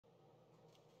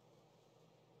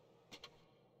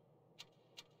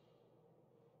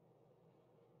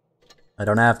I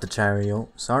don't have the chariot.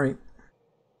 Sorry.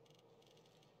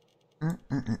 Let's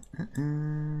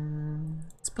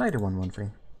play the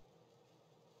 113.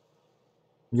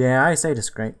 Yeah, I say this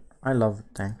great. I love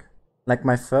tank. Like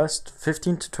my first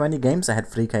 15 to 20 games, I had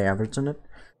 3k average in it,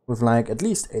 with like at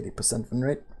least 80% win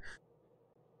rate.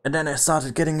 And then I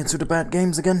started getting into the bad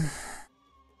games again.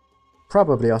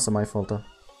 Probably also my fault though.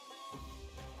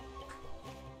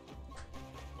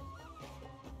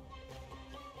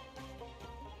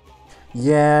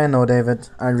 Yeah, I know, David.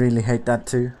 I really hate that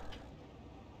too.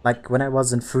 Like when I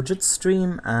was in Fujit's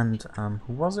stream and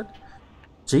who was it?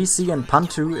 GC and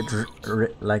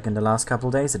Pantu, like in the last couple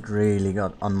days, it really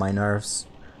got on my nerves.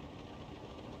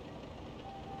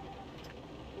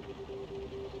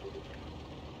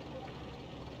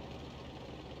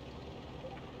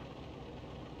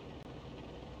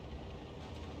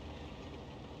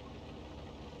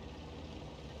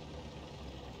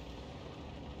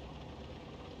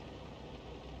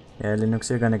 Yeah, Linux,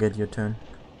 you're gonna get your turn.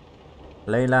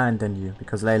 Layla and then you,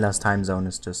 because Layla's time zone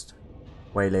is just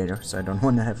way later, so I don't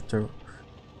want to have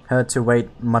her to wait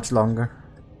much longer.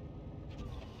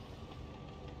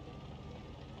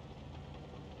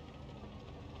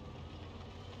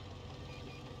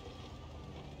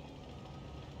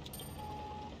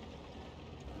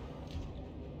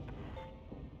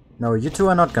 No, you two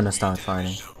are not gonna start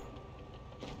fighting.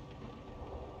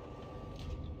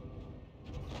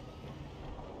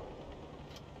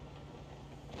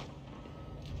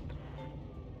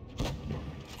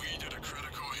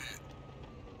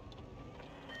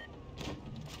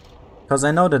 Because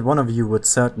I know that one of you would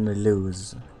certainly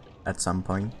lose at some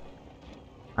point.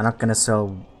 I'm not gonna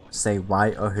say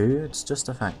why or who, it's just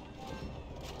a fact.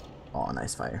 Oh,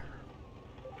 nice fire.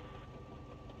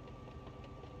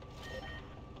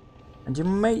 And you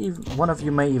may one of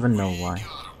you may even know why.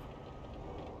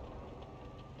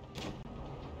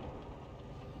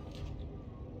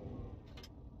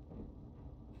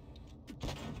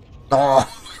 Oh!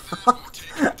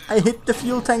 I hit the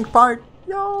fuel tank part!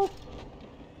 Yo!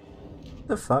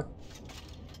 The fuck?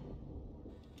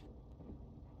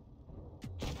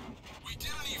 We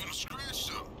didn't even scratch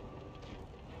them.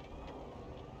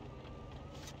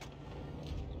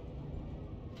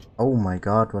 Oh my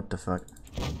god, what the fuck?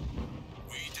 We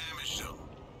damaged them.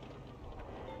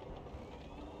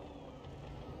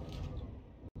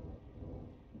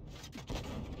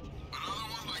 Another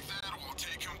one like that will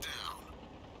take him down.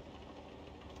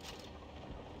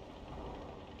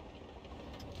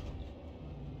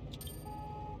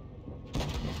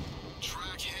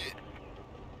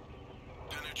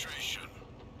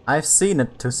 I've seen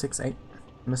it, 268.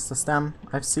 Mr. Stam,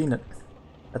 I've seen it.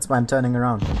 That's why I'm turning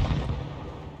around.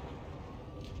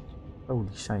 Holy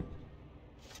shit.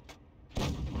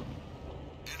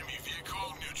 Enemy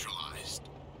vehicle neutralized.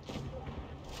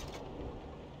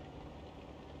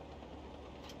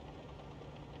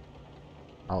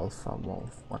 Alpha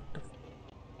Wolf, what the f—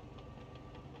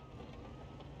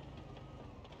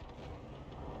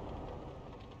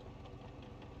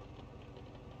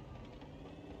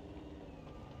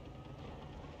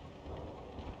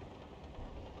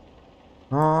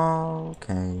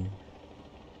 Okay.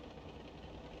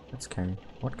 Let's carry.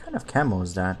 What kind of camo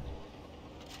is that?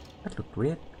 That looked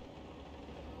weird.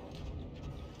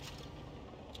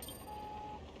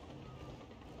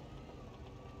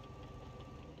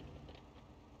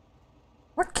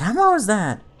 What camo is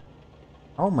that?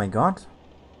 Oh my god.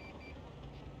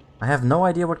 I have no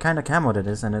idea what kind of camo that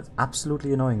is, and it's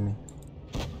absolutely annoying me.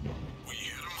 We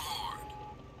hit him hard.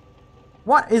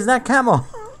 What is that camo?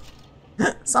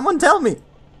 Someone tell me!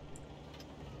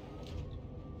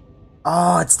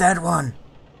 Oh, it's that one!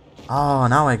 Oh,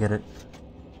 now I get it.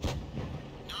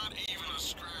 Not even a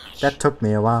scratch. That took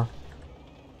me a while.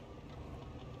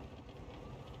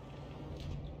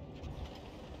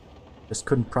 Just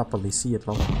couldn't properly see it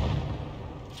well.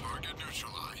 Target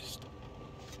neutralized.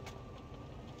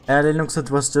 Linux, it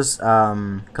was just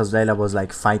cause Layla was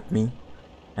like, fight me.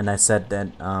 And I said that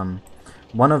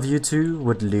one of you two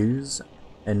would lose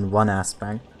in one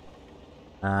aspect,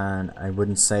 and I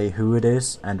wouldn't say who it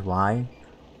is and why,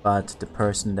 but the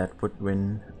person that would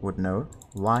win would know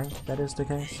why that is the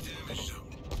case,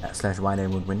 slash why they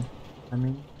would win. I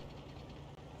mean,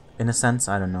 in a sense,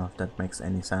 I don't know if that makes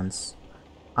any sense.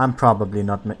 I'm probably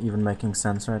not even making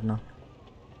sense right now.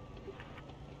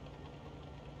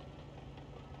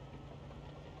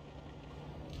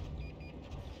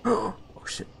 Oh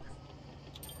shit,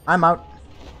 I'm out.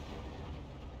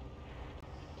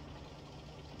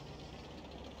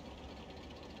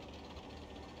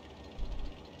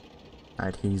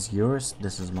 Alright, he's yours,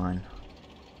 this is mine.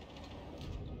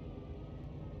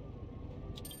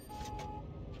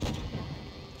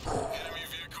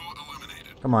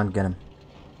 Come on, get him.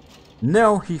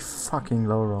 No, he fucking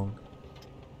low rolled.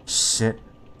 Shit.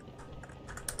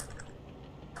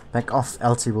 Back off,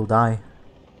 else he will die.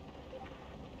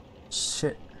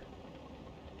 Shit.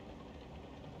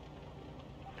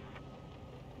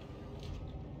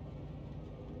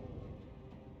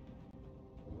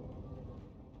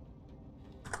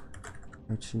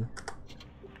 Itchy.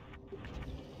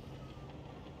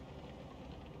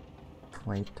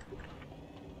 Wait.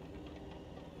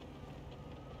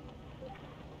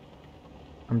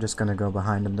 I'm just gonna go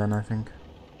behind him then, I think.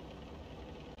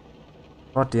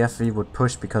 Thought the FV would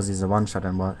push because he's a one-shot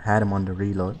and had him on the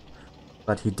reload.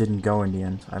 But he didn't go in the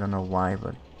end. I don't know why,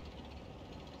 but...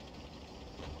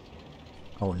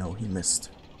 Oh no, he missed.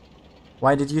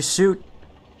 Why did you shoot?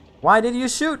 Why did you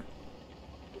shoot?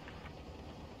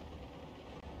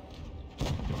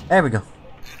 There we go.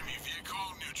 Enemy vehicle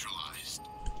neutralized.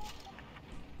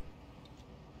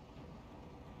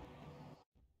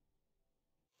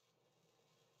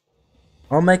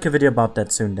 I'll make a video about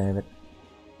that soon, David.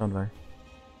 Don't worry.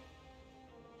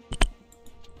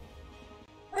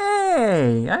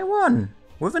 Hey, I won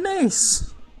with an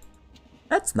ace.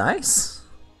 That's nice.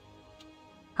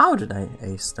 How did I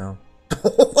ace though?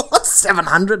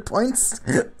 700 points?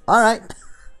 Alright.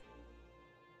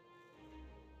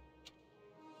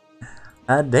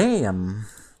 Damn.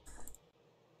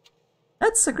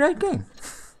 That's a great game.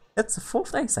 That's the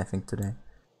 4th ace I think today.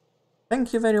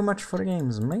 Thank you very much for the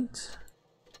games, mate.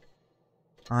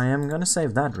 I am gonna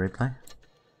save that replay.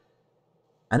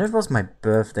 And it was my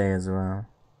birthday as well.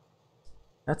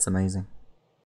 That's amazing.